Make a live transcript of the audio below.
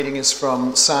Reading is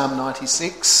from Psalm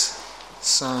 96.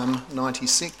 Psalm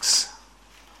 96.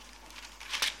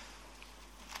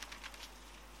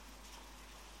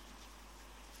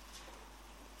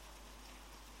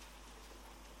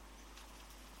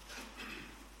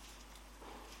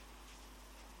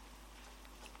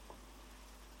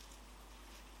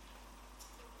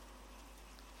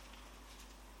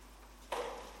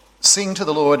 Sing to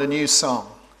the Lord a new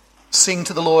song. Sing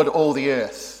to the Lord all the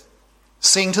earth.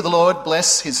 Sing to the Lord,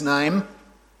 bless his name.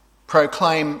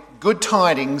 Proclaim good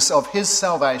tidings of his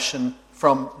salvation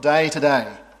from day to day.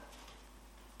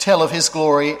 Tell of his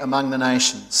glory among the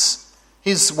nations,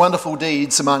 his wonderful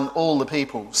deeds among all the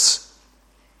peoples.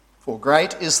 For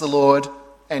great is the Lord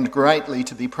and greatly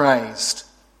to be praised.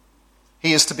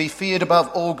 He is to be feared above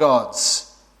all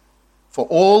gods. For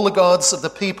all the gods of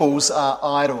the peoples are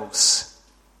idols.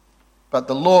 But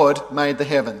the Lord made the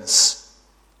heavens.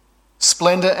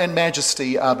 Splendour and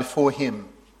majesty are before him.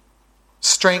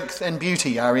 Strength and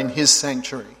beauty are in his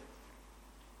sanctuary.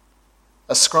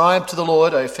 Ascribe to the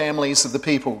Lord, O families of the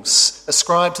peoples.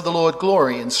 Ascribe to the Lord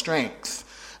glory and strength.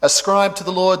 Ascribe to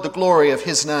the Lord the glory of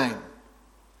his name.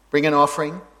 Bring an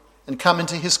offering and come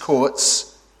into his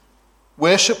courts.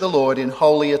 Worship the Lord in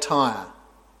holy attire.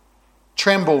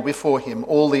 Tremble before him,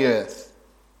 all the earth.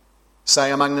 Say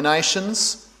among the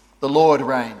nations, the Lord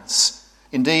reigns.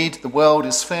 Indeed, the world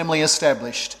is firmly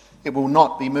established. It will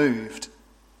not be moved.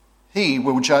 He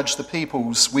will judge the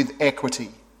peoples with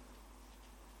equity.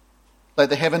 Let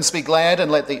the heavens be glad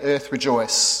and let the earth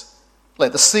rejoice.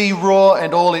 Let the sea roar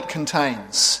and all it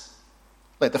contains.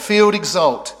 Let the field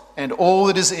exult and all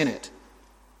that is in it.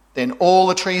 Then all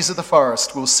the trees of the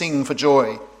forest will sing for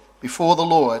joy before the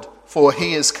Lord, for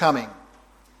he is coming.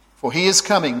 For he is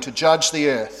coming to judge the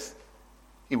earth.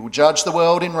 He will judge the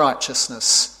world in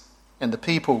righteousness and the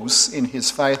peoples in his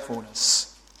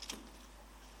faithfulness.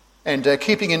 And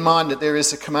keeping in mind that there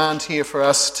is a command here for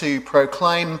us to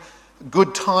proclaim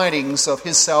good tidings of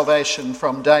his salvation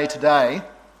from day to day,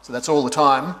 so that's all the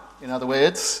time, in other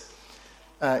words,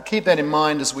 keep that in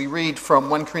mind as we read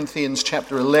from 1 Corinthians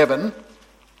chapter 11.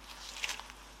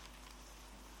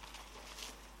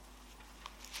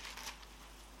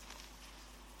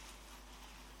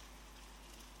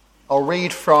 I'll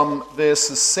read from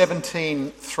verses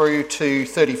 17 through to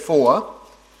 34,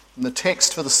 and the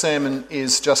text for the sermon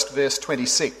is just verse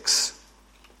 26.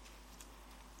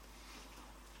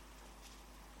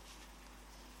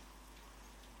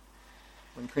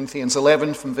 1 Corinthians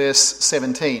 11 from verse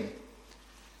 17.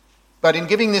 But in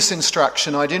giving this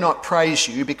instruction, I do not praise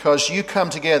you because you come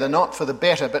together not for the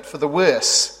better but for the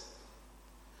worse.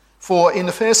 For in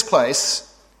the first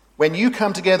place, when you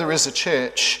come together as a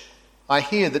church, I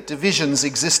hear that divisions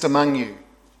exist among you,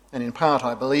 and in part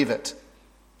I believe it.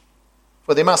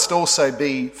 For there must also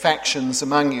be factions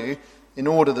among you, in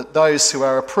order that those who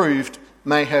are approved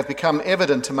may have become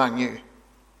evident among you.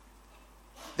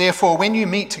 Therefore, when you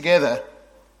meet together,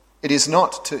 it is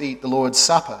not to eat the Lord's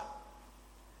Supper.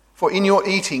 For in your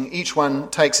eating, each one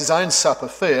takes his own supper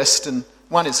first, and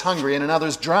one is hungry and another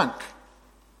is drunk.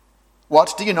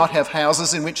 What, do you not have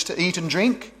houses in which to eat and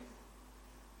drink?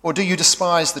 Or do you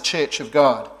despise the church of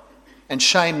God and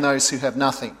shame those who have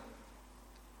nothing?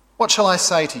 What shall I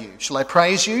say to you? Shall I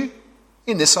praise you?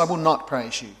 In this I will not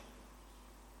praise you.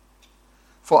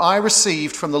 For I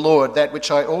received from the Lord that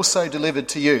which I also delivered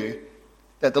to you,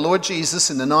 that the Lord Jesus,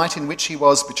 in the night in which he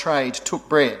was betrayed, took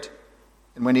bread.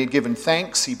 And when he had given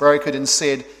thanks, he broke it and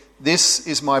said, "This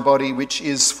is my body which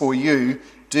is for you.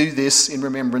 Do this in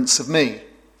remembrance of me."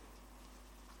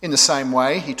 In the same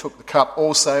way, he took the cup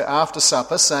also after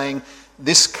supper, saying,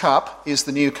 "This cup is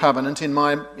the new covenant in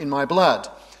my blood.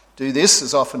 Do this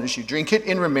as often as you drink it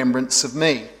in remembrance of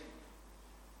me."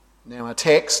 Now our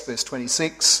text, verse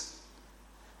 26.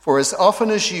 For as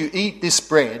often as you eat this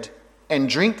bread and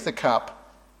drink the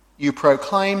cup, you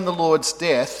proclaim the Lord's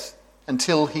death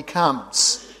until he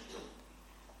comes.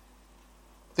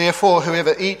 Therefore,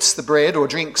 whoever eats the bread or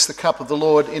drinks the cup of the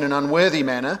Lord in an unworthy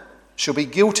manner shall be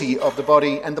guilty of the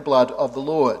body and the blood of the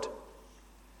Lord.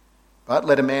 But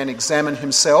let a man examine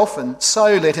himself, and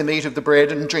so let him eat of the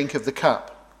bread and drink of the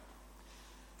cup.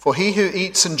 For he who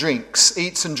eats and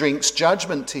drinks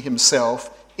judgment to himself,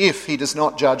 if he does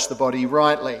not judge the body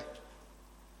rightly.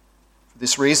 For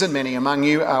this reason many among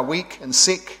you are weak and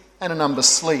sick, and a number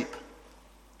sleep.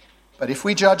 But if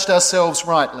we judged ourselves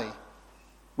rightly,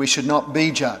 we should not be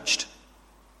judged.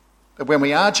 But when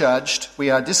we are judged,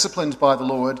 we are disciplined by the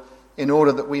Lord, in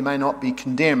order that we may not be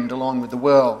condemned along with the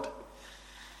world.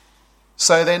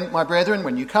 So then, my brethren,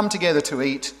 when you come together to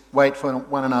eat, wait for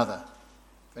one another.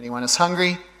 If anyone is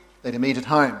hungry, let him eat at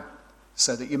home,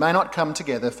 so that you may not come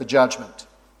together for judgment.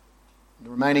 The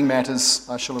remaining matters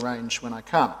I shall arrange when I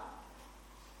come.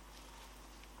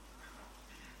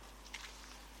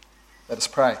 Let us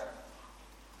pray.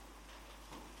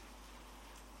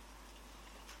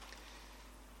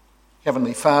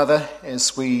 Heavenly Father,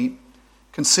 as we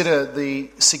consider the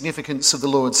significance of the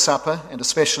Lord's Supper, and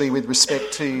especially with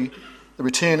respect to the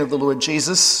return of the Lord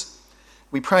Jesus,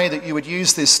 we pray that you would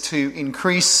use this to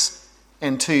increase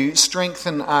and to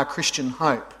strengthen our Christian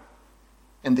hope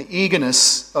and the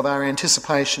eagerness of our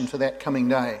anticipation for that coming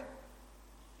day.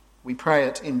 We pray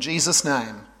it in Jesus'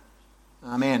 name.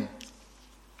 Amen.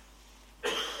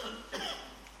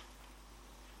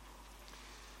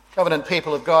 Covenant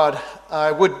people of God,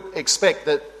 I would expect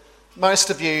that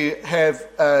most of you have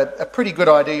a pretty good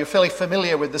idea, you're fairly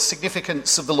familiar with the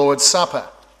significance of the Lord's Supper.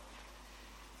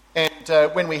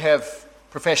 And when we have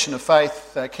profession of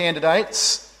faith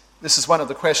candidates, this is one of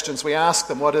the questions we ask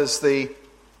them: what is the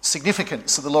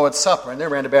significance of the Lord's Supper? And there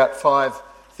are around about 5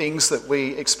 things that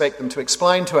we expect them to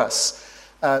explain to us.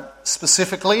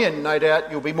 Specifically, and no doubt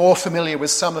you'll be more familiar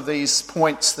with some of these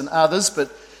points than others,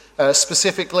 but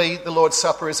specifically, the Lord's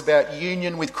Supper is about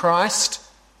union with Christ.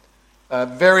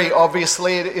 Very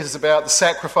obviously, it is about the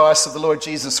sacrifice of the Lord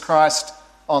Jesus Christ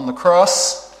on the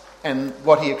cross and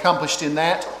what he accomplished in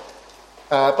that.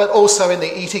 But also in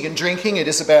the eating and drinking, it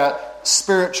is about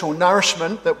spiritual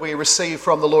nourishment that we receive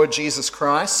from the Lord Jesus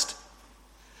Christ.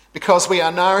 Because we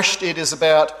are nourished, it is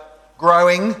about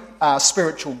growing,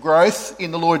 spiritual growth in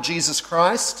the Lord Jesus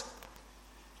Christ.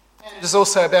 And it is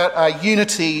also about our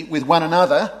unity with one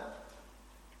another.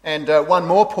 And one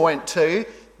more point too,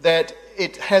 that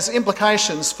it has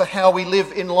implications for how we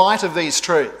live in light of these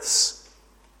truths.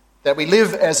 That we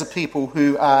live as a people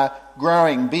who are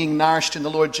growing, being nourished in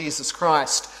the Lord Jesus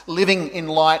Christ, living in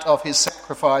light of his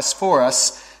sacrifice for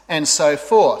us, and so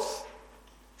forth.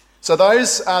 So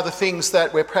those are the things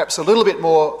that we're perhaps a little bit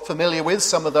more familiar with,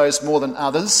 some of those more than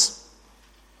others.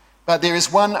 But there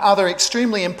is one other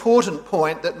extremely important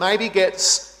point that maybe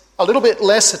gets a little bit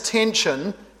less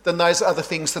attention than those other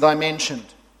things that I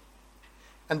mentioned.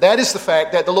 And that is the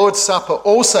fact that the Lord's Supper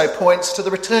also points to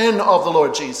the return of the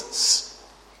Lord Jesus.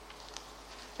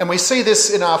 And we see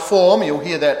this in our form. You'll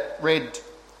hear that read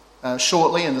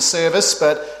shortly in the service,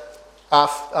 but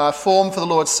our form for the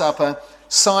Lord's Supper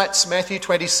cites Matthew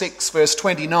 26 verse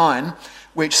 29,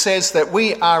 which says that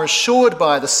we are assured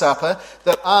by the supper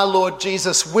that our Lord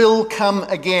Jesus will come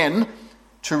again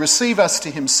to receive us to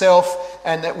himself,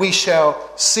 and that we shall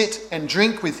sit and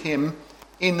drink with him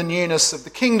in the newness of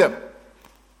the kingdom.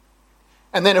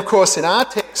 And then, of course, in our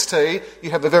text too,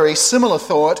 you have a very similar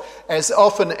thought: as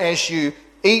often as you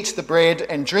eat the bread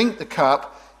and drink the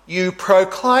cup, you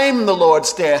proclaim the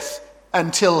Lord's death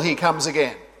until he comes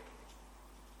again.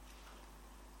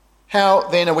 How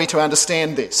then are we to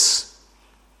understand this?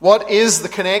 What is the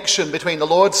connection between the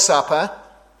Lord's Supper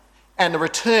and the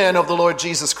return of the Lord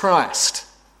Jesus Christ?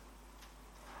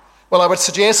 Well, I would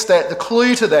suggest that the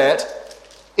clue to that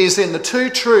is in the 2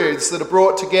 truths that are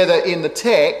brought together in the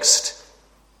text: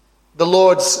 the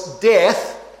Lord's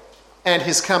death and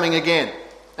his coming again.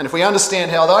 And if we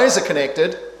understand how those are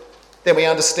connected, then we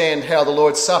understand how the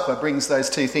Lord's Supper brings those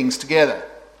 2 things together.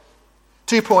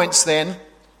 2 points then: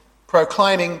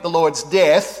 proclaiming the Lord's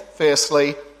death,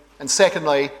 firstly, and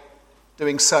secondly,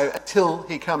 doing so until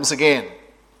he comes again.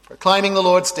 Proclaiming the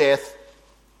Lord's death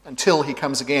until he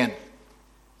comes again.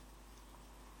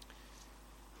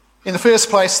 In the first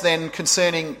place then,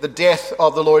 concerning the death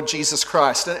of the Lord Jesus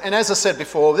Christ. And as I said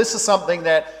before, this is something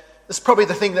that is probably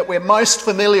the thing that we're most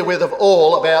familiar with of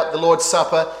all about the Lord's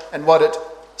Supper and what it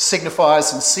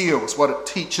signifies and seals, what it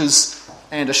teaches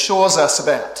and assures us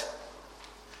about.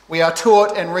 We are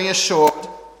taught and reassured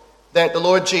that the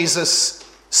Lord Jesus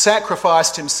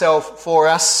sacrificed himself for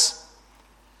us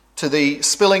to the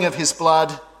spilling of his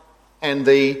blood and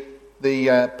the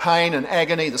pain and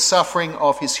agony, the suffering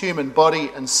of his human body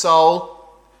and soul,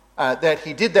 that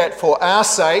he did that for our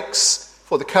sakes,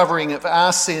 for the covering of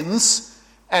our sins,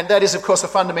 and that is, of course, a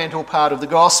fundamental part of the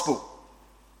gospel.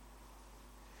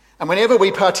 And whenever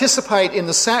we participate in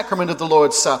the sacrament of the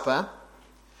Lord's Supper,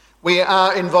 we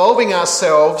are involving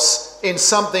ourselves in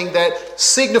something that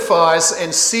signifies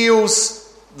and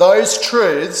seals those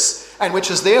truths, and which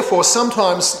is therefore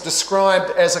sometimes described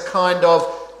as a kind of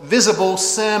visible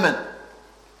sermon,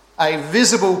 a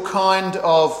visible kind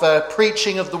of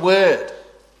preaching of the word,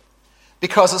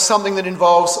 because it's something that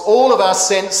involves all of our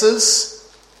senses.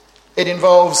 It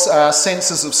involves our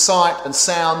senses of sight and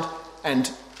sound and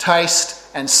taste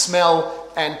and smell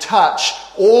and touch,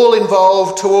 all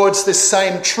involved towards this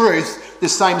same truth,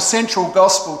 this same central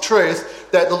gospel truth,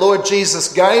 that the Lord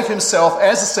Jesus gave himself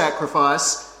as a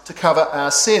sacrifice to cover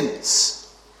our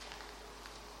sins.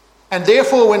 And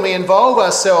therefore, when we involve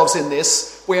ourselves in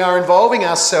this, we are involving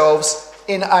ourselves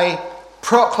in a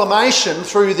proclamation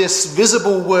through this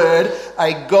visible word,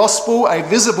 a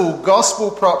visible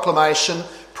gospel proclamation,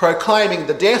 proclaiming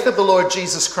the death of the Lord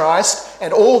Jesus Christ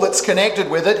and all that's connected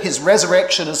with it, his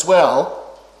resurrection as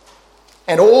well,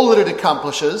 and all that it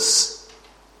accomplishes.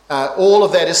 All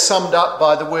of that is summed up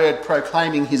by the word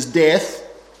proclaiming his death.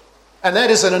 And that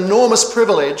is an enormous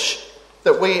privilege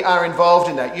that we are involved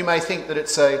in that. You may think that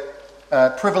it's a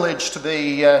privilege to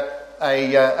be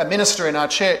a minister in our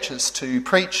churches, to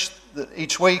preach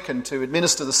each week and to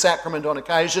administer the sacrament on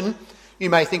occasion. You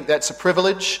may think that's a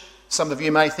privilege. Some of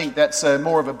you may think that's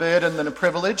more of a burden than a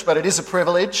privilege, but it is a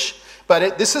privilege.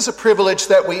 But this is a privilege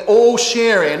that we all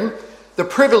share in, the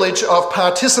privilege of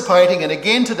participating, and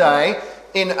again today,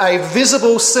 in a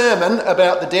visible sermon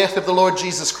about the death of the Lord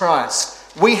Jesus Christ.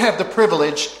 We have the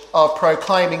privilege of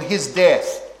proclaiming his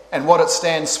death and what it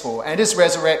stands for, and his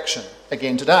resurrection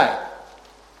again today.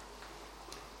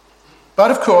 But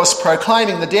of course,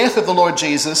 proclaiming the death of the Lord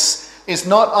Jesus is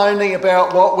not only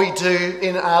about what we do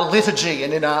in our liturgy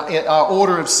and in our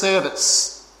order of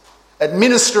service,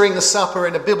 administering the supper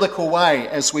in a biblical way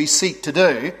as we seek to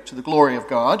do, to the glory of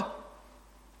God.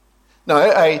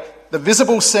 No, the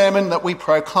visible sermon that we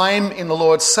proclaim in the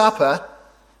Lord's Supper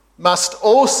must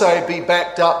also be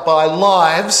backed up by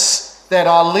lives that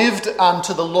are lived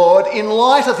unto the Lord in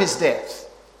light of his death.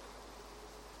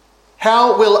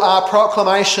 How will our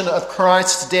proclamation of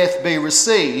Christ's death be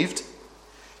received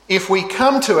if we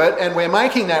come to it and we're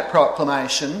making that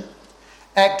proclamation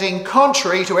acting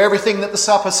contrary to everything that the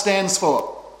supper stands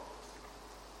for?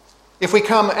 If we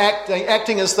come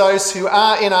acting as those who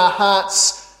are in our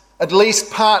hearts at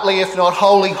least partly, if not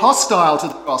wholly, hostile to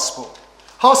the gospel,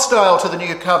 hostile to the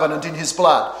new covenant in his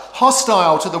blood,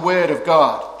 hostile to the word of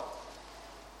God.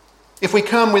 If we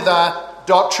come with our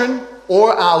doctrine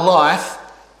or our life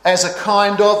as a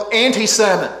kind of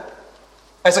anti-sermon,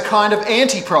 as a kind of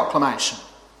anti-proclamation,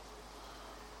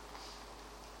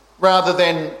 rather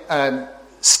than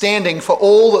standing for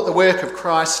all that the work of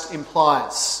Christ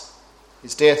implies,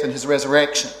 his death and his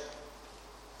resurrection.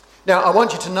 Now, I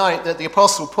want you to note that the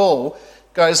Apostle Paul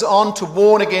goes on to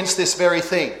warn against this very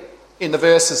thing in the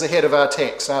verses ahead of our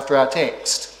text, after our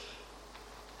text.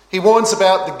 He warns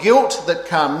about the guilt that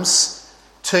comes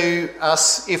to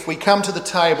us if we come to the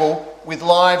table with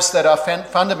lives that are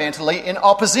fundamentally in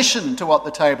opposition to what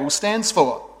the table stands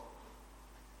for.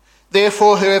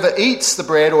 Therefore, whoever eats the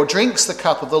bread or drinks the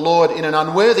cup of the Lord in an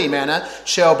unworthy manner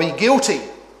shall be guilty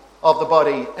of the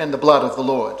body and the blood of the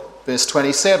Lord. Verse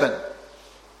 27.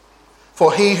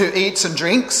 For he who eats and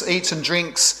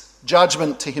drinks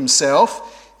judgment to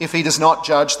himself, if he does not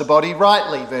judge the body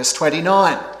rightly. Verse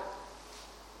 29.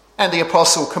 And the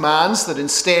apostle commands that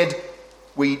instead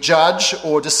we judge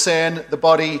or discern the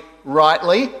body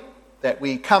rightly, that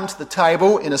we come to the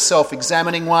table in a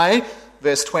self-examining way,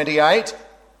 verse 28,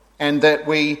 and that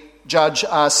we judge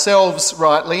ourselves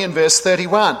rightly in verse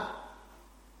 31.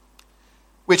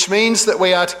 Which means that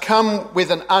we are to come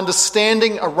with an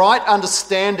understanding, a right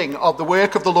understanding of the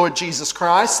work of the Lord Jesus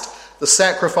Christ, the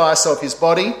sacrifice of his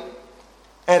body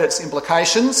and its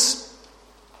implications,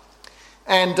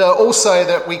 and also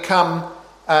that we come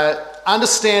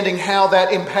understanding how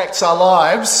that impacts our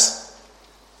lives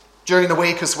during the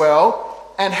week as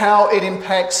well, and how it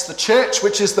impacts the church,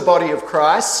 which is the body of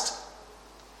Christ,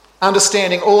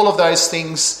 understanding all of those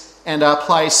things and our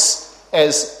place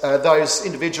as those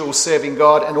individuals serving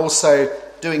God, and also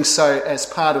doing so as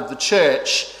part of the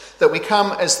church, that we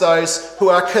come as those who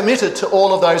are committed to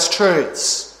all of those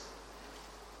truths,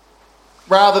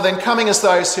 rather than coming as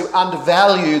those who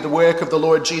undervalue the work of the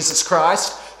Lord Jesus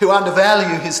Christ, who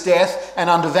undervalue his death and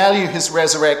undervalue his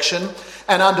resurrection,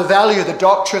 and undervalue the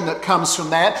doctrine that comes from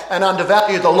that, and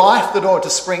undervalue the life that ought to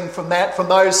spring from that, from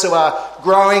those who are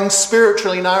growing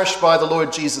spiritually nourished by the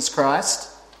Lord Jesus Christ.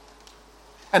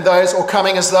 And those, or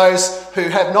coming as those who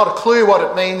have not a clue what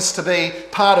it means to be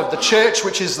part of the church,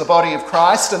 which is the body of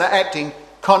Christ, and are acting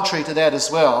contrary to that as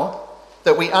well,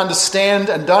 that we understand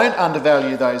and don't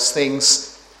undervalue those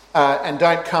things and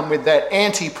don't come with that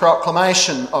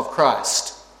anti-proclamation of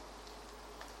Christ.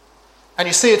 And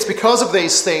you see, it's because of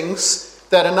these things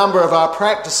that a number of our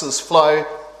practices flow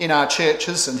in our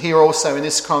churches and here also in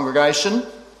this congregation.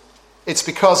 It's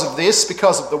because of this,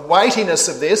 because of the weightiness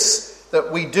of this, that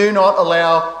we do not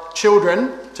allow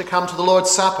children to come to the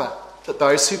Lord's Supper, that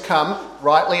those who come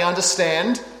rightly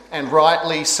understand and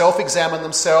rightly self-examine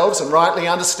themselves and rightly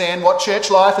understand what church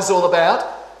life is all about.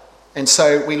 And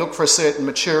so we look for a certain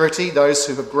maturity, those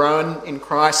who have grown in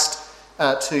Christ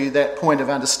to that point of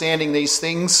understanding these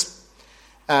things.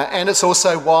 And it's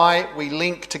also why we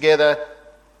link together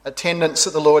attendance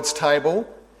at the Lord's table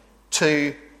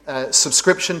to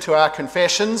subscription to our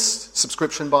confessions,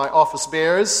 subscription by office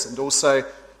bearers and also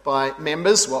by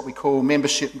members, what we call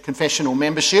membership, confessional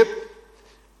membership.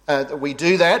 We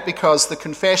do that because the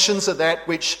confessions are that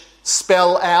which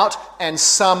spell out and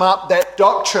sum up that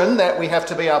doctrine that we have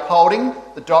to be upholding,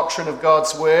 the doctrine of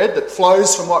God's word that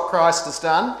flows from what Christ has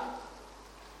done.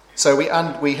 So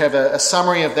we have a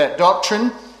summary of that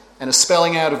doctrine and a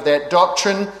spelling out of that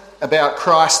doctrine about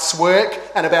Christ's work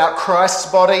and about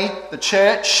Christ's body, the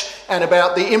church, and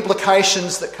about the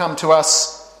implications that come to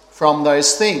us from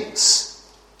those things.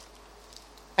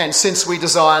 And since we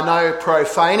desire no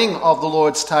profaning of the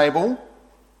Lord's table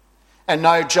and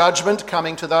no judgment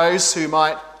coming to those who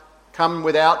might come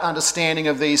without understanding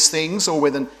of these things or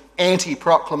with an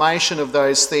anti-proclamation of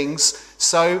those things,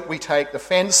 so we take the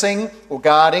fencing or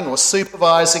guarding or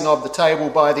supervising of the table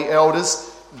by the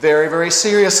elders very, very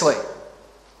seriously.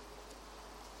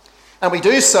 And we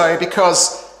do so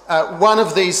because one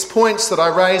of these points that I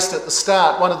raised at the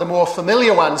start, one of the more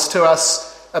familiar ones to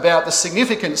us about the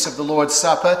significance of the Lord's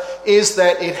Supper, is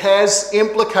that it has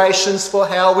implications for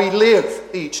how we live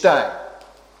each day.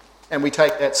 And we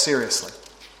take that seriously.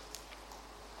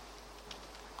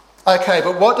 Okay,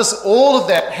 but what does all of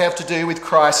that have to do with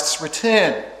Christ's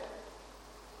return?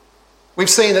 We've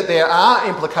seen that there are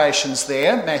implications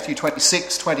there. Matthew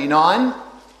 26:29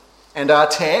 and our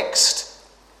text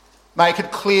make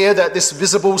it clear that this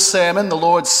visible sermon, the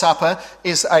Lord's Supper,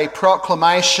 is a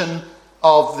proclamation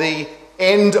of the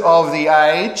end of the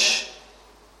age,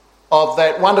 of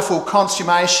that wonderful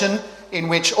consummation in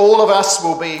which all of us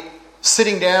will be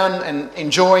sitting down and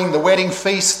enjoying the wedding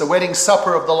feast, the wedding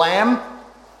supper of the Lamb,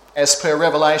 as per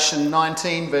Revelation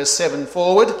 19 verse 7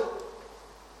 forward.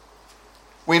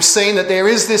 We've seen that there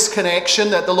is this connection,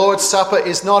 that the Lord's Supper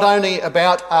is not only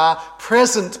about our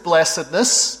present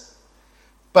blessedness,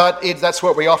 but that's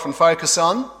what we often focus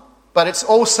on, but it's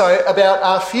also about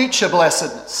our future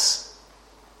blessedness.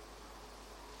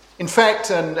 In fact,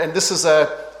 and this is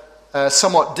a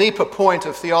somewhat deeper point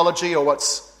of theology, or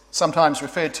what's sometimes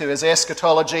referred to as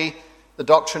eschatology, the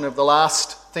doctrine of the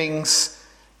last things.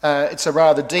 It's a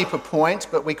rather deeper point,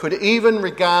 but we could even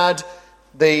regard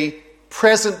the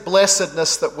present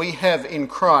blessedness that we have in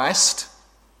Christ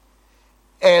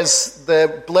as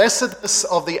the blessedness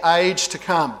of the age to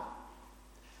come.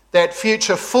 That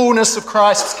future fullness of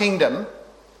Christ's kingdom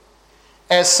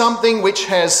as something which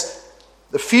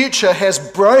the future has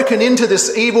broken into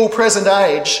this evil present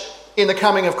age in the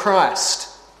coming of Christ.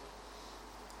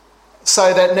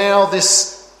 So that now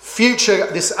this future,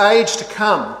 this age to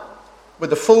come, with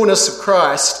the fullness of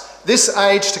Christ, this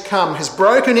age to come has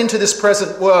broken into this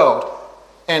present world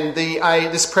and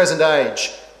this present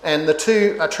age. And the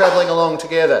two are travelling along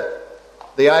together.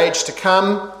 The age to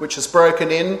come, which has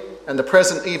broken in, and the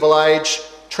present evil age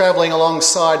travelling along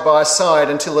side by side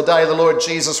until the day the Lord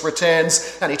Jesus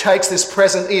returns, and he takes this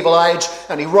present evil age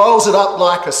and he rolls it up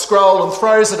like a scroll and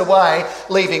throws it away,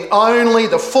 leaving only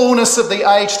the fullness of the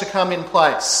age to come in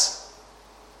place.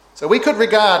 So we could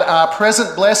regard our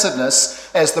present blessedness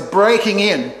as the breaking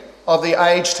in of the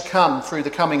age to come through the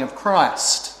coming of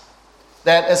Christ.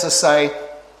 That, as I say,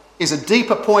 is a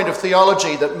deeper point of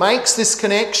theology that makes this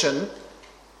connection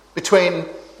between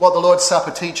what the Lord's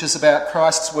Supper teaches about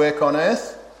Christ's work on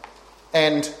earth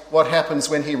and what happens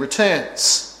when he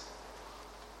returns.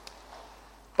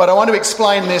 But I want to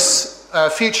explain this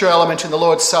future element in the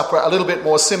Lord's Supper a little bit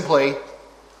more simply,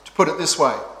 to put it this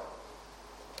way.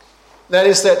 That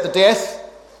is that the death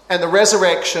and the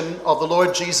resurrection of the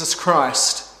Lord Jesus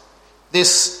Christ,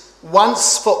 this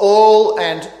once for all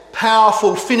and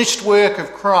powerful finished work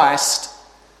of Christ,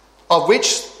 of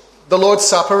which the Lord's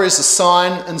Supper is a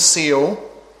sign and seal,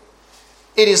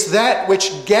 it is that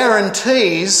which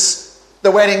guarantees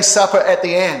the wedding supper at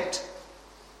the end.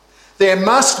 There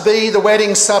must be the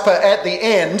wedding supper at the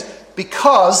end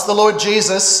because the Lord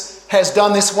Jesus has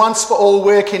done this once for all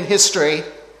work in history,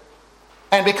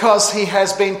 and because he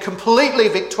has been completely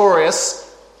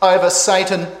victorious over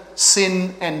Satan,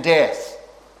 sin and death.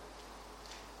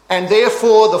 And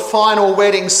therefore the final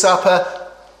wedding supper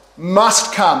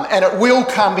must come, and it will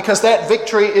come because that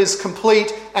victory is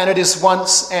complete and it is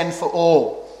once and for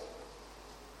all.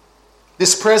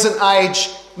 This present age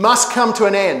must come to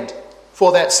an end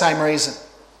for that same reason.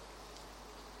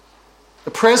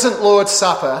 The present Lord's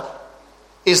Supper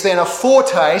is then a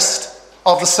foretaste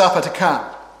of the supper to come,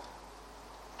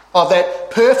 of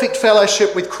that perfect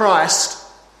fellowship with Christ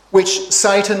which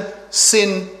Satan,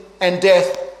 sin and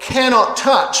death cannot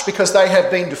touch because they have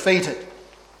been defeated.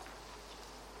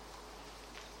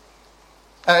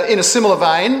 In a similar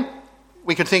vein,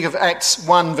 we could think of Acts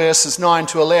 1 verses 9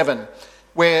 to 11.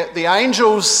 where the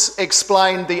angels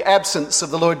explained the absence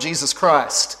of the Lord Jesus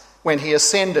Christ when he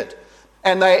ascended.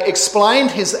 And they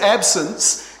explained his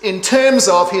absence in terms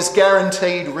of his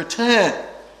guaranteed return.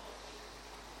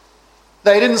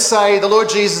 They didn't say the Lord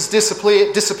Jesus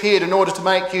disappeared in order to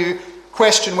make you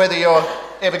question whether you're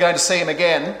ever going to see him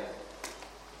again.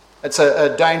 It's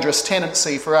a dangerous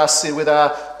tendency for us with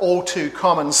our all too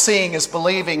common seeing as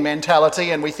believing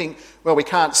mentality, and we think, well, we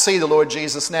can't see the Lord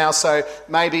Jesus now, so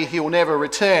maybe he'll never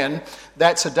return.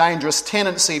 That's a dangerous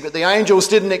tendency, but the angels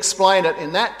didn't explain it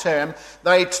in that term.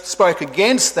 They spoke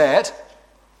against that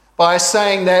by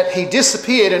saying that he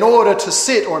disappeared in order to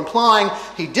sit, or implying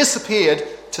he disappeared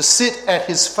to sit at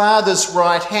his Father's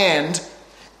right hand,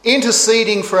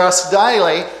 interceding for us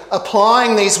daily,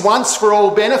 applying these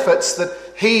once-for-all benefits that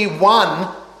he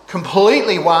won,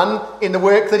 completely won, in the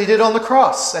work that he did on the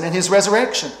cross and in his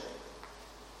resurrection.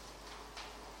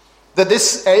 That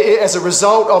this, as a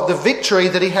result of the victory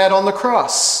that he had on the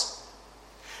cross,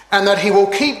 and that he will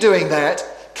keep doing that,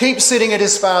 keep sitting at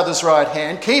his Father's right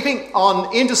hand, keeping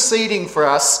on interceding for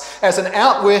us as an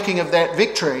outworking of that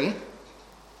victory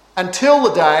until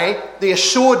the day, the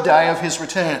assured day of his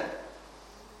return.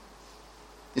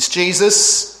 This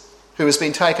Jesus, who has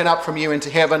been taken up from you into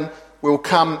heaven, will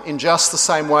come in just the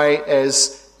same way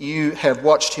as you have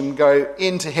watched him go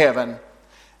into heaven.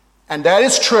 And that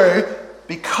is true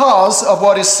because of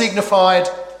what is signified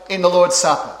in the Lord's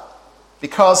Supper,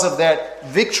 because of that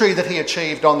victory that he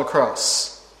achieved on the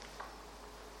cross.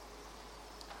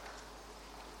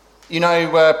 You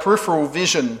know, peripheral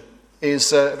vision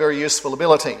is a very useful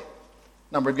ability.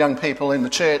 A number of young people in the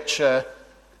church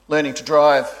learning to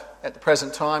drive at the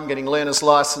present time, getting learner's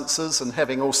licences and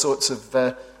having all sorts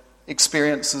of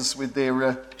experiences with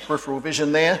their peripheral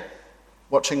vision there,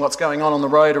 watching what's going on the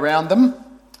road around them.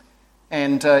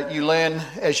 And you learn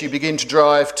as you begin to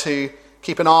drive to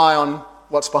keep an eye on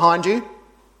what's behind you,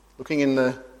 looking in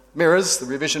the mirrors, the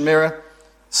revision mirror,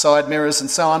 side mirrors and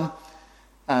so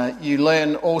on. You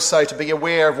learn also to be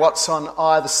aware of what's on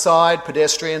either side,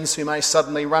 pedestrians who may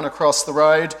suddenly run across the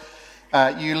road.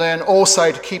 You learn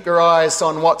also to keep your eyes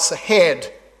on what's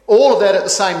ahead. All of that at the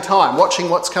same time, watching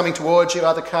what's coming towards you,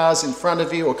 other cars in front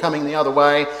of you or coming the other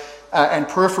way, and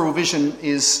peripheral vision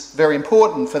is very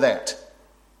important for that.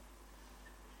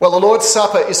 Well, the Lord's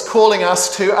Supper is calling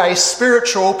us to a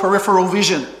spiritual peripheral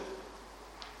vision.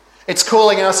 It's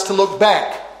calling us to look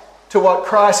back to what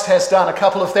Christ has done a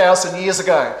couple of thousand years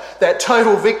ago, that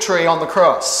total victory on the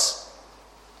cross.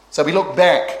 So we look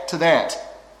back to that.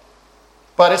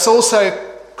 But it's also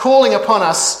calling upon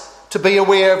us to be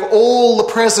aware of all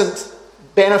the present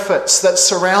benefits that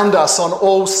surround us on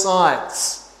all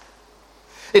sides.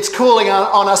 It's calling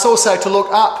on us also to look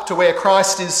up to where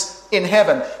Christ is in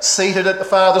heaven, seated at the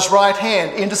Father's right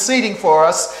hand, interceding for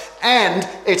us, and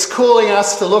it's calling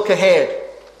us to look ahead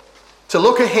to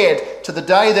the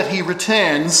day that he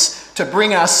returns to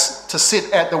bring us to sit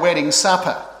at the wedding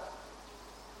supper.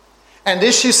 And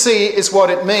this, you see, is what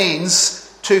it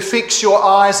means to fix your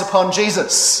eyes upon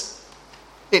Jesus.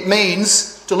 It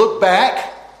means to look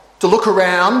back, to look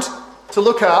around, to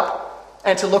look up,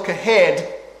 and to look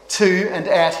ahead to and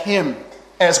at him,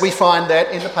 as we find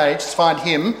that in the pages, find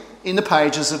him in the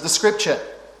pages of the Scripture.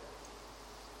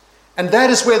 And that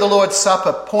is where the Lord's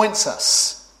Supper points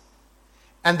us.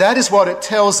 And that is what it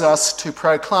tells us to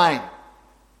proclaim.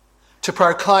 To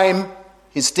proclaim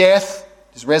his death,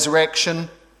 his resurrection,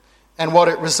 and what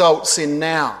it results in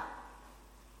now.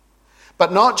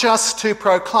 But not just to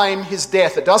proclaim his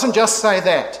death. It doesn't just say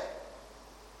that.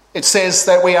 It says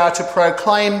that we are to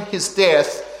proclaim his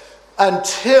death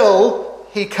until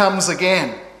he comes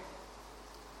again.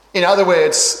 In other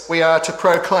words, we are to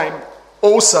proclaim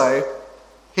also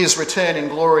his return in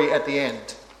glory at the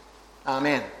end.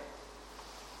 Amen.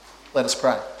 Let us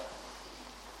pray.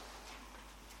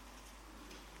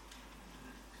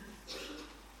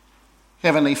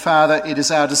 Heavenly Father, it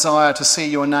is our desire to see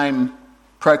your name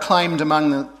proclaimed among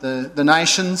the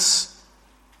nations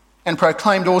and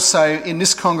proclaimed also in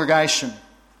this congregation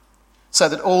so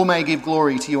that all may give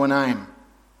glory to your name.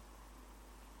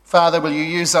 Father, will you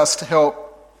use us to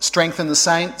help strengthen the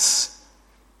saints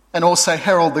and also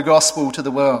herald the gospel to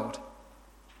the world?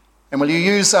 And will you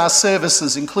use our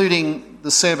services, including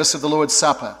the service of the Lord's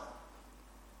Supper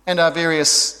and our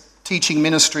various teaching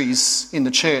ministries in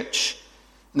the church,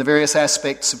 in the various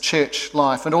aspects of church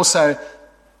life, and also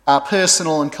our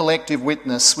personal and collective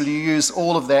witness, will you use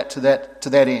all of that to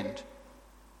that end?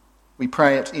 We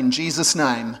pray it in Jesus'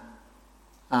 name.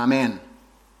 Amen.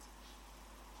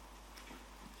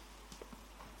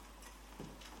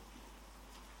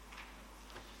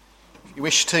 If you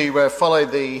wish to follow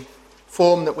the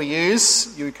form that we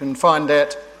use. You can find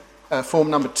that form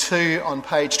number 2 on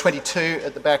page 22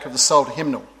 at the back of the Psalter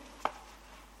hymnal.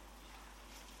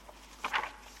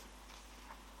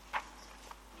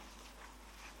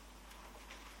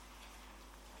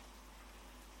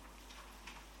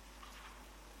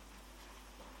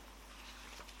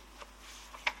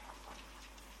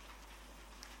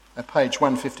 Page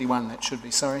 151, that should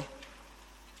be, sorry.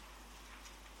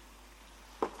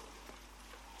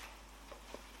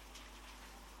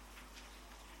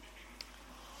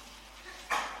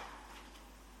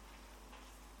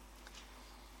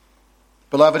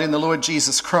 Beloved in the Lord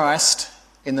Jesus Christ,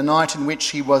 in the night in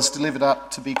which he was delivered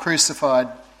up to be crucified,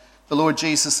 the Lord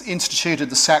Jesus instituted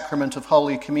the sacrament of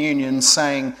Holy Communion,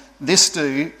 saying, "This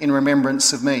do in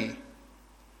remembrance of me."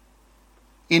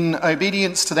 In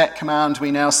obedience to that command, we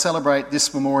now celebrate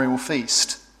this memorial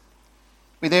feast.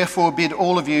 We therefore bid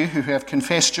all of you who have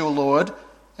confessed your Lord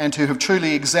and who have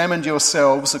truly examined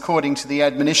yourselves according to the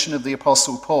admonition of the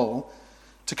Apostle Paul,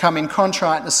 to come in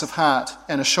contriteness of heart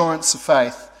and assurance of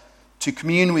faith, to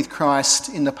commune with Christ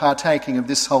in the partaking of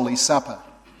this holy supper.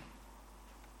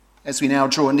 As we now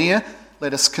draw near,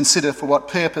 let us consider for what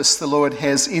purpose the Lord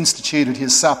has instituted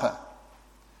his supper.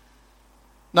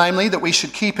 Namely, that we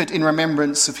should keep it in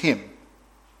remembrance of him,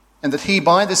 and that he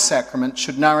by this sacrament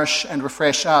should nourish and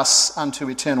refresh us unto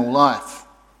eternal life.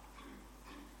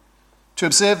 To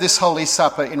observe this holy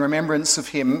supper in remembrance of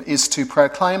him is to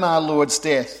proclaim our Lord's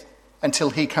death until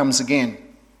he comes again.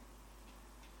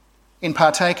 In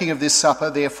partaking of this supper,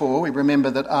 therefore, we remember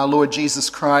that our Lord Jesus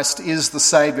Christ is the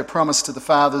Saviour promised to the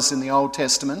fathers in the Old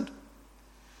Testament,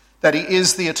 that he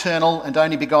is the eternal and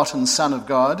only begotten Son of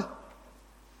God,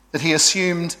 that he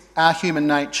assumed our human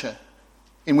nature,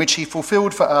 in which he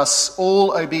fulfilled for us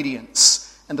all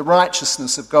obedience and the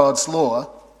righteousness of God's law,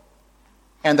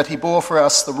 and that he bore for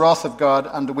us the wrath of God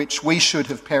under which we should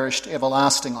have perished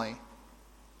everlastingly.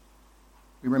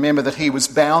 We remember that he was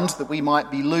bound that we might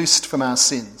be loosed from our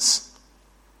sins,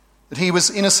 that he was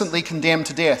innocently condemned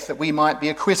to death that we might be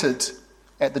acquitted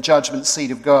at the judgment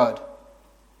seat of God,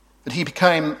 that he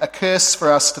became a curse for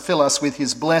us to fill us with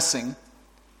his blessing,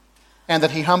 and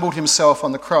that he humbled himself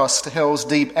on the cross to hell's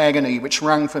deep agony, which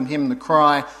wrung from him the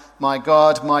cry, my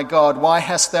God, why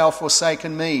hast thou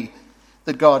forsaken me?"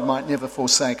 that God might never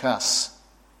forsake us.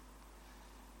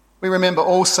 We remember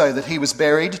also that he was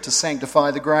buried to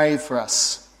sanctify the grave for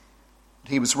us,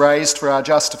 that he was raised for our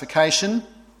justification,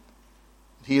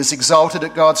 that he is exalted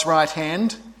at God's right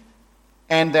hand,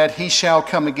 and that he shall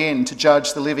come again to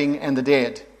judge the living and the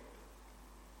dead.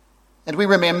 And we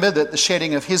remember that the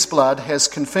shedding of his blood has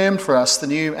confirmed for us the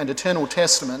new and eternal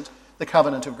testament, the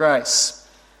covenant of grace.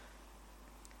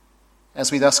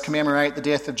 As we thus commemorate the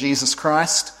death of Jesus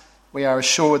Christ, we are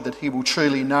assured that he will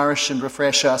truly nourish and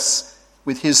refresh us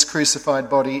with his crucified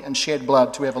body and shed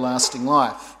blood to everlasting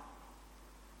life.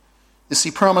 This he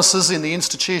promises in the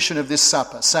institution of this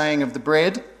supper, saying of the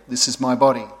bread, "This is my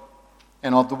body,"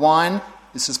 and of the wine,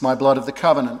 "This is my blood of the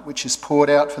covenant, which is poured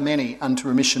out for many unto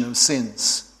remission of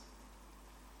sins."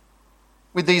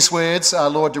 With these words, our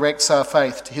Lord directs our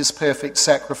faith to his perfect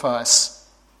sacrifice,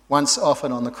 once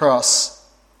offered on the cross,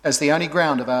 as the only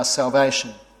ground of our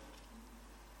salvation.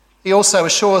 He also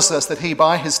assures us that he,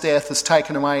 by his death, has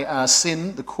taken away our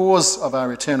sin, the cause of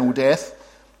our eternal death,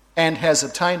 and has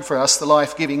obtained for us the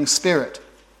life-giving Spirit.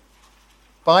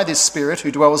 By this Spirit,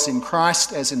 who dwells in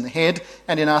Christ as in the head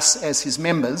and in us as his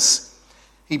members,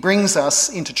 he brings us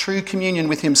into true communion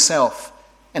with himself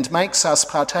and makes us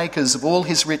partakers of all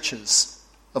his riches,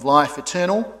 of life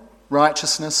eternal,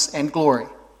 righteousness and glory.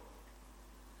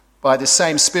 By this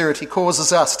same Spirit he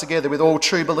causes us, together with all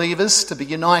true believers, to be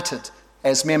united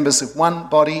as members of one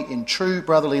body in true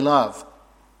brotherly love.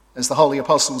 As the Holy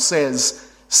Apostle says,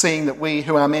 seeing that we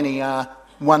who are many are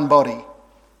one body,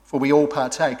 for we all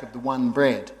partake of the one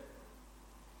bread.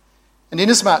 And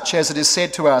inasmuch as it is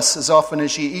said to us, as often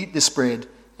as ye eat this bread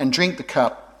and drink the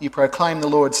cup, ye proclaim the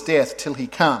Lord's death till he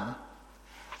come,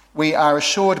 we are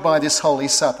assured by this holy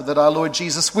supper that our Lord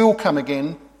Jesus will come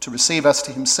again to receive us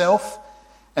to himself,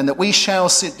 and that we shall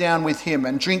sit down with him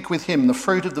and drink with him the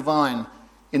fruit of the vine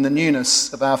in the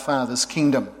newness of our Father's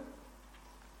kingdom.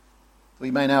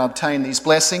 We may now obtain these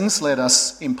blessings. Let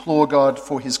us implore God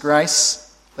for his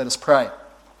grace. Let us pray.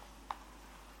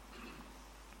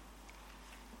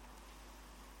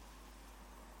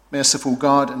 Merciful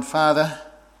God and Father,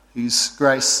 whose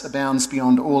grace abounds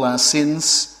beyond all our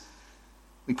sins,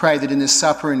 we pray that in this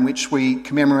supper in which we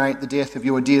commemorate the death of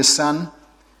your dear Son,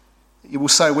 that you will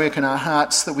so work in our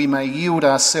hearts that we may yield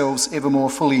ourselves ever more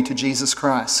fully to Jesus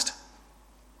Christ.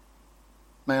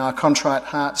 May our contrite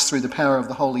hearts, through the power of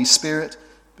the Holy Spirit,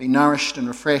 be nourished and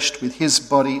refreshed with his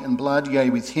body and blood, yea,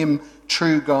 with him,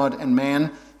 true God and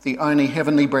man, the only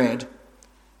heavenly bread,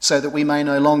 so that we may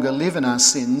no longer live in our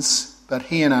sins, but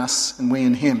he in us and we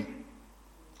in him.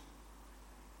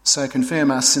 So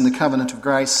confirm us in the covenant of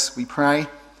grace, we pray,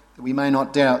 that we may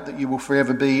not doubt that you will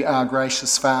forever be our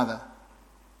gracious Father,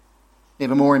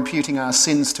 nevermore imputing our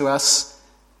sins to us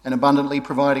and abundantly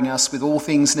providing us with all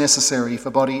things necessary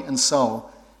for body and soul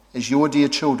as your dear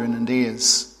children and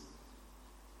heirs.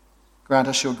 Grant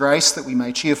us your grace that we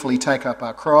may cheerfully take up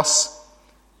our cross,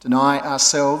 deny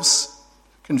ourselves,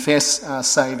 confess our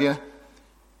Saviour,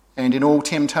 and in all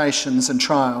temptations and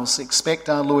trials expect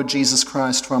our Lord Jesus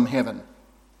Christ from heaven,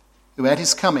 who at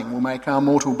his coming will make our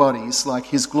mortal bodies like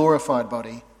his glorified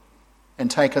body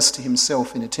and take us to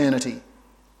himself in eternity.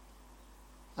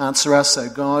 Answer us, O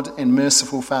God and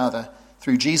merciful Father,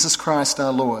 through Jesus Christ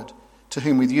our Lord, to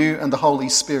whom with you and the Holy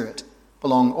Spirit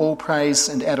belong all praise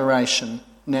and adoration,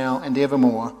 now and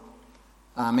evermore.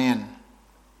 Amen.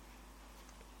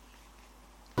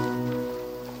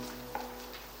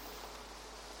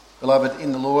 Beloved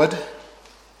in the Lord,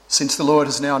 since the Lord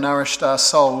has now nourished our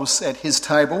souls at his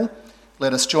table,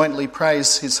 let us jointly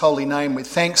praise his holy name with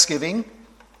thanksgiving,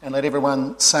 and let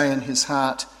everyone say in his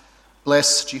heart,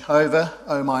 "Bless Jehovah,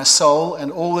 O my soul,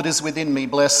 and all that is within me,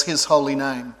 bless his holy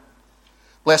name.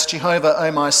 Bless Jehovah,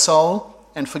 O my soul,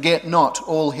 and forget not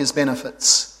all his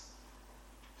benefits,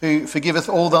 who forgiveth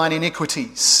all thine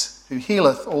iniquities, who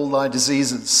healeth all thy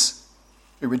diseases,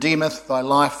 who redeemeth thy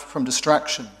life from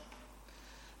destruction,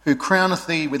 who crowneth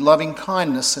thee with loving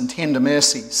kindness and tender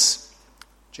mercies.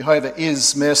 Jehovah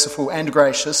is merciful and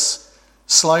gracious,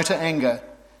 slow to anger,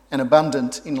 and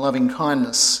abundant in loving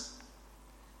kindness.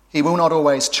 He will not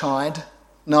always chide,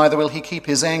 neither will he keep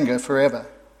his anger forever.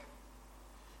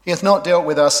 He hath not dealt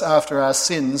with us after our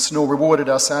sins, nor rewarded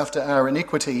us after our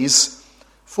iniquities.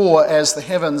 For as the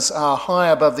heavens are high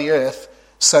above the earth,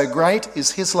 so great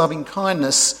is his loving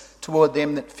kindness toward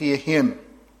them that fear him.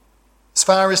 As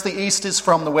far as the east is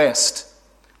from the west,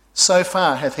 so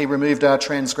far hath he removed our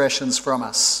transgressions from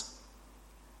us.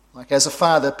 Like as a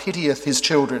father pitieth his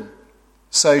children,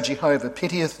 so Jehovah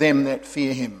pitieth them that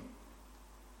fear him.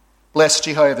 Bless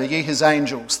Jehovah, ye his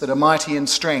angels, that are mighty in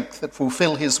strength, that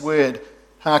fulfil his word,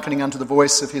 hearkening unto the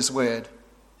voice of his word.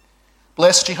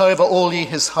 Bless Jehovah, all ye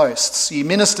his hosts, ye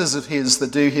ministers of his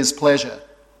that do his pleasure.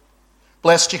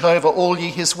 Bless Jehovah, all ye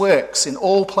his works, in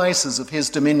all places of his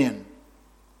dominion.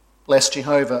 Bless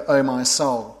Jehovah, O my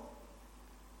soul.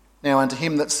 Now unto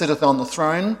him that sitteth on the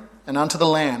throne, and unto the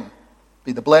Lamb,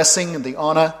 be the blessing and the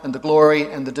honour and the glory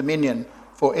and the dominion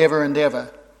for ever and ever.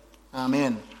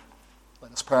 Amen.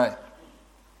 Let us pray.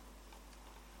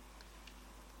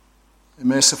 O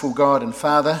merciful God and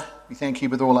Father, we thank you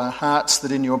with all our hearts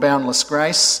that in your boundless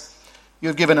grace you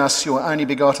have given us your only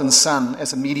begotten Son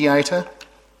as a mediator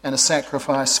and a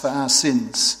sacrifice for our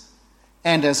sins,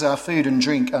 and as our food and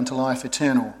drink unto life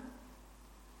eternal.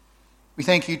 We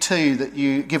thank you too that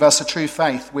you give us a true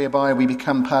faith whereby we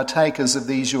become partakers of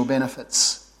these your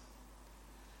benefits.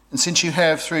 And since you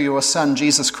have, through your Son,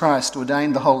 Jesus Christ,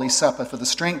 ordained the Holy Supper for the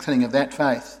strengthening of that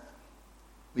faith,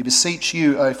 we beseech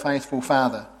you, O faithful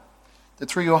Father, that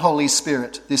through your Holy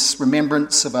Spirit, this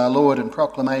remembrance of our Lord and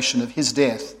proclamation of his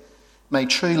death may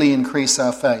truly increase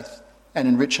our faith and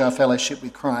enrich our fellowship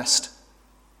with Christ.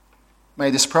 May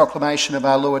this proclamation of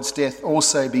our Lord's death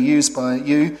also be used by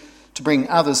you to bring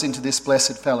others into this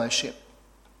blessed fellowship,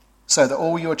 so that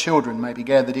all your children may be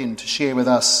gathered in to share with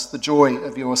us the joy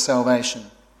of your salvation.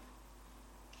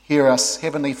 Hear us,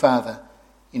 Heavenly Father,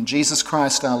 in Jesus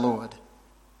Christ our Lord.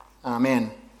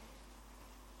 Amen.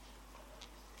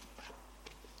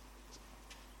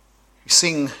 We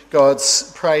sing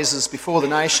God's praises before the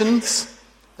nations.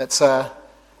 That's a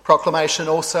proclamation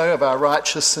also of our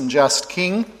righteous and just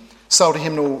King. Psalter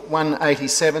Hymnal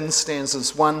 187,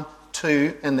 stanzas 1,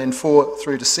 2, and then 4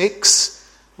 through to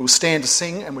 6. We'll stand to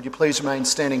sing, and would you please remain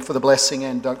standing for the blessing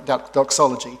and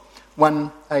doxology.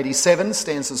 187,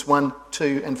 stanzas 1,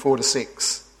 2, and 4 to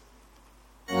 6.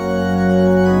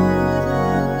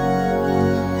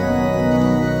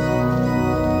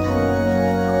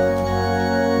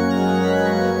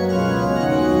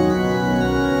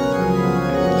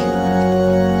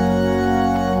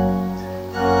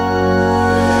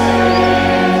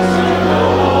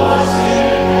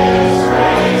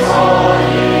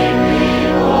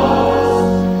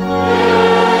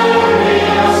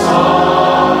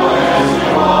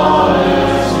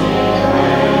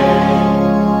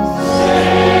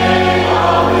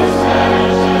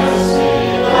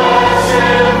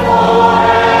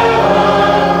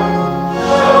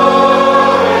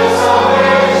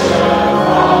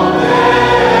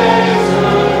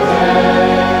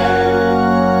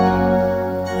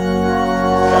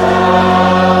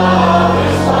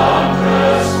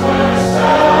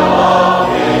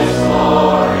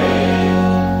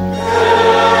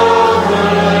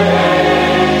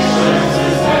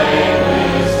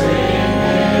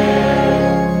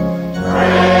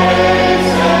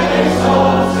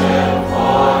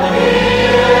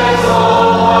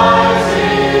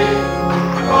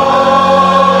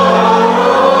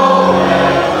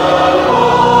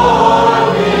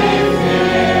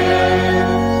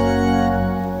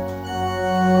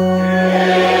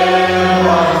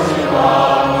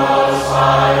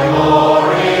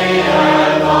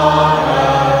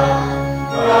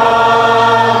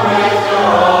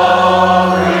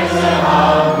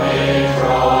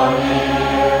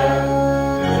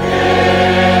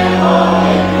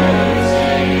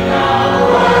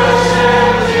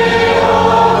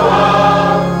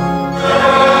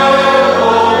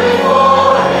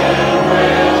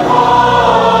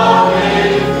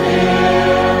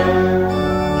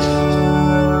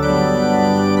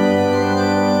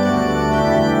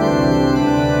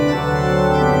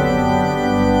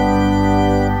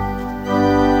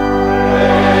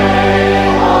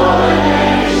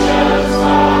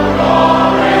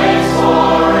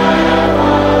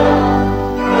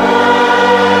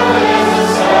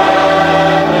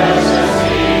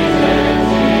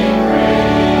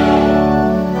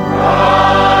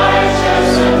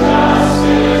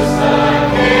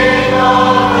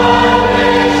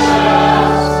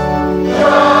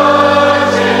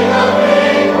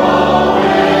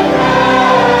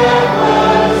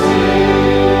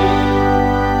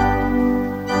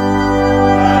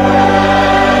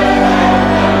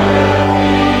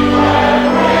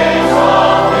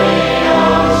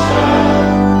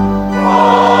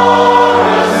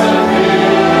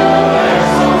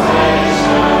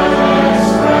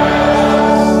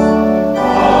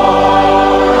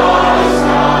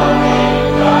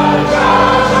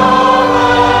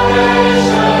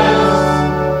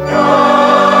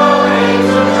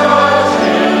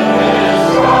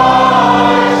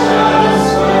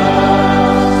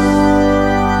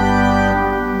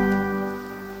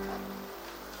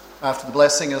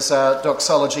 sing as our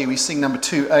doxology, we sing number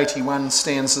 281,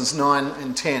 stanzas 9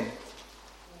 and 10.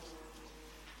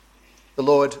 The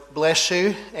Lord bless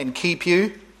you and keep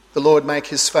you. The Lord make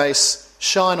his face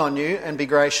shine on you and be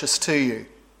gracious to you.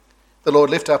 The Lord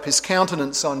lift up his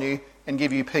countenance on you and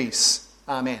give you peace.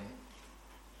 Amen.